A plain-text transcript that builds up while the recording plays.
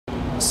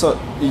So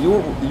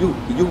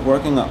you're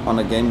working on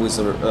a game with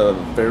a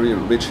very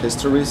rich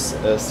history,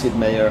 Sid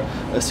Meier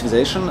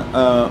Civilization.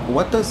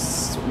 What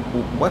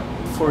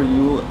for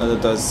you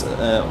does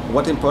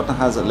what important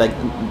has like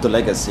the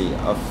legacy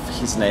of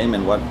his name,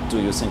 and what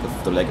do you think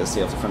of the legacy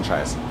of the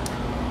franchise?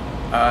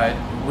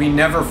 We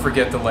never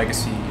forget the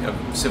legacy of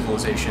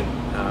Civilization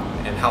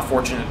and how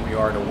fortunate we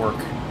are to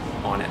work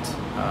on it.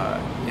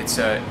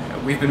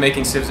 We've been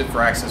making Civs at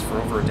Firaxis for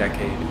over a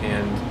decade,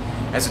 and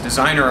as a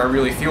designer, I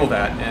really feel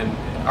that. And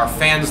our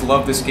fans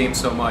love this game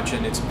so much,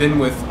 and it's been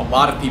with a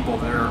lot of people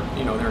their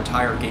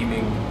entire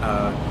gaming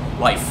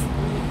life,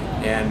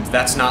 and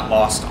that's not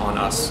lost on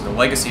us. The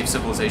legacy of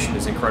Civilization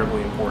is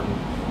incredibly important,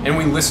 and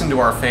we listen to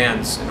our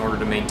fans in order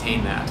to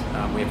maintain that.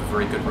 We have a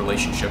very good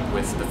relationship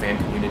with the fan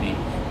community,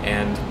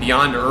 and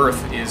Beyond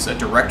Earth is a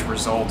direct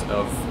result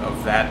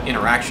of that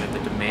interaction, the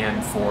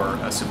demand for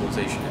a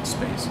civilization in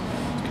space. So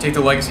we take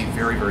the legacy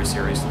very, very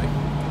seriously.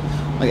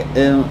 Okay,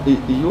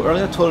 you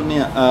earlier told me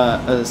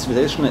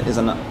Civilization is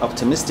an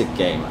optimistic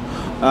game.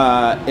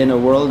 In a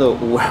world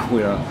where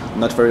we are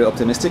not very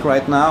optimistic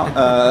right now,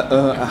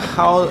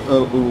 how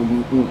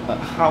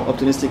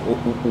optimistic?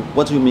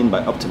 What do you mean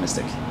by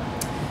optimistic?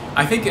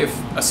 I think if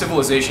a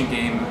Civilization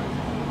game,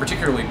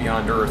 particularly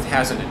Beyond Earth,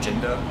 has an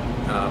agenda,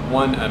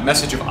 a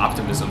message of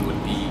optimism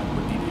would be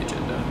the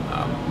agenda.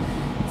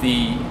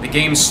 The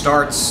game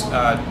starts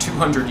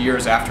 200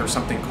 years after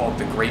something called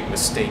the Great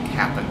Mistake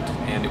happened,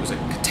 and it was a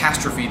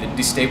catastrophe that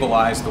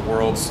destabilized the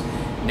world's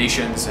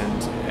nations,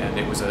 and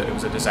it was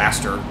a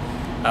disaster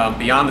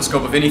beyond the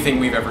scope of anything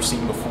we've ever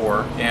seen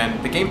before.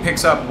 And the game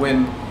picks up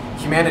when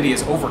humanity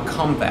has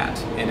overcome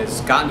that and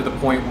has gotten to the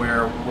point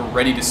where we're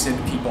ready to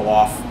send people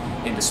off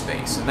into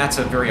space, and that's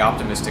a very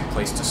optimistic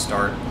place to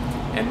start.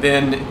 And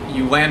then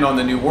you land on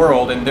the new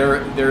world, and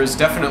there is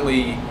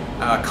definitely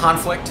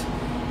conflict,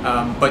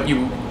 but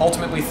you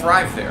ultimately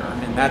thrive there,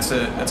 and that's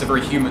a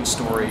very human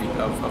story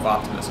of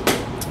optimism.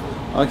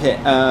 Okay,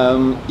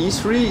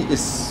 E3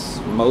 is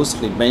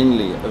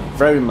mainly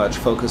very much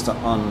focused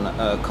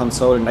on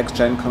console,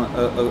 next-gen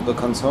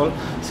console.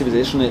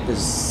 Civilization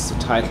is a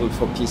title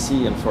for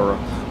PC and for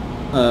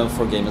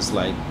gamers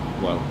like,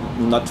 well,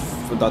 not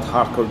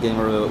hardcore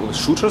gamer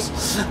shooters.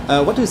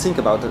 What do you think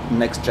about the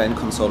next-gen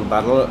console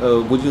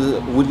battle?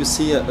 Would you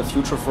see a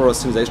future for a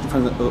Civilization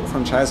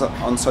franchise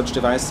on such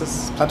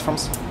devices,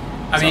 platforms?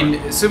 I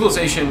mean,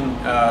 Civilization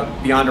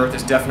Beyond Earth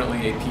is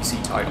definitely a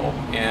PC title,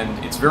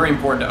 and it's very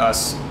important to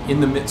us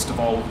in the midst of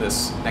all of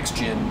this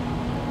next-gen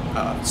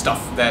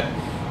stuff that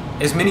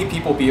as many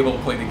people be able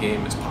to play the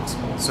game as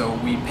possible. So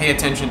we pay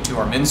attention to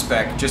our min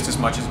spec just as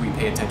much as we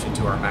pay attention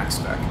to our max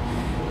spec.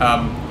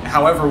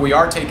 However, we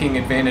are taking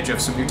advantage of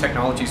some new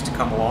technologies to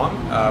come along,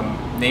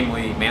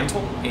 namely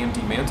Mantle,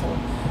 AMD Mantle.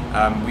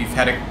 We've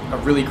had a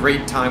really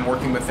great time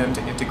working with them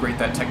to integrate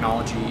that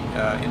technology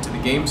into the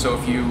game. So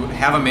if you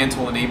have a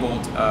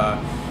Mantle-enabled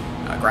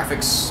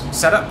graphics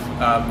setup,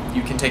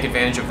 you can take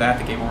advantage of that.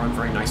 The game will run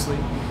very nicely.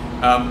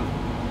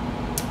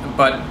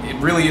 But it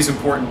really is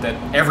important that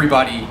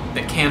everybody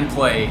that can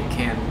play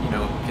can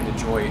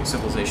enjoy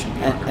Civilization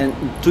Beyond Earth.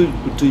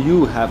 And do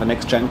you have a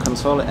next-gen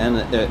console?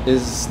 And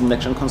is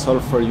next-gen console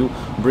for you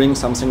bring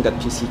something that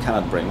PC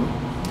cannot bring?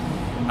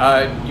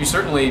 You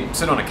certainly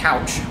sit on a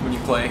couch when you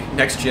play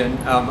next-gen.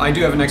 I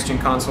do have a next-gen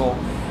console.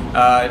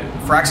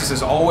 Firaxis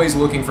is always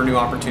looking for new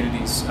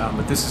opportunities,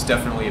 but this is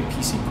definitely a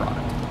PC product.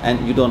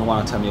 And you don't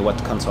want to tell me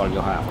what console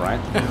you have,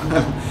 right?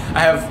 I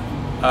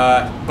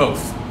have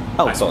both.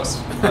 Oh,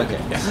 both. Okay.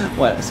 Yeah.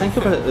 Well, thank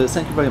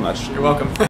you very much. You're welcome.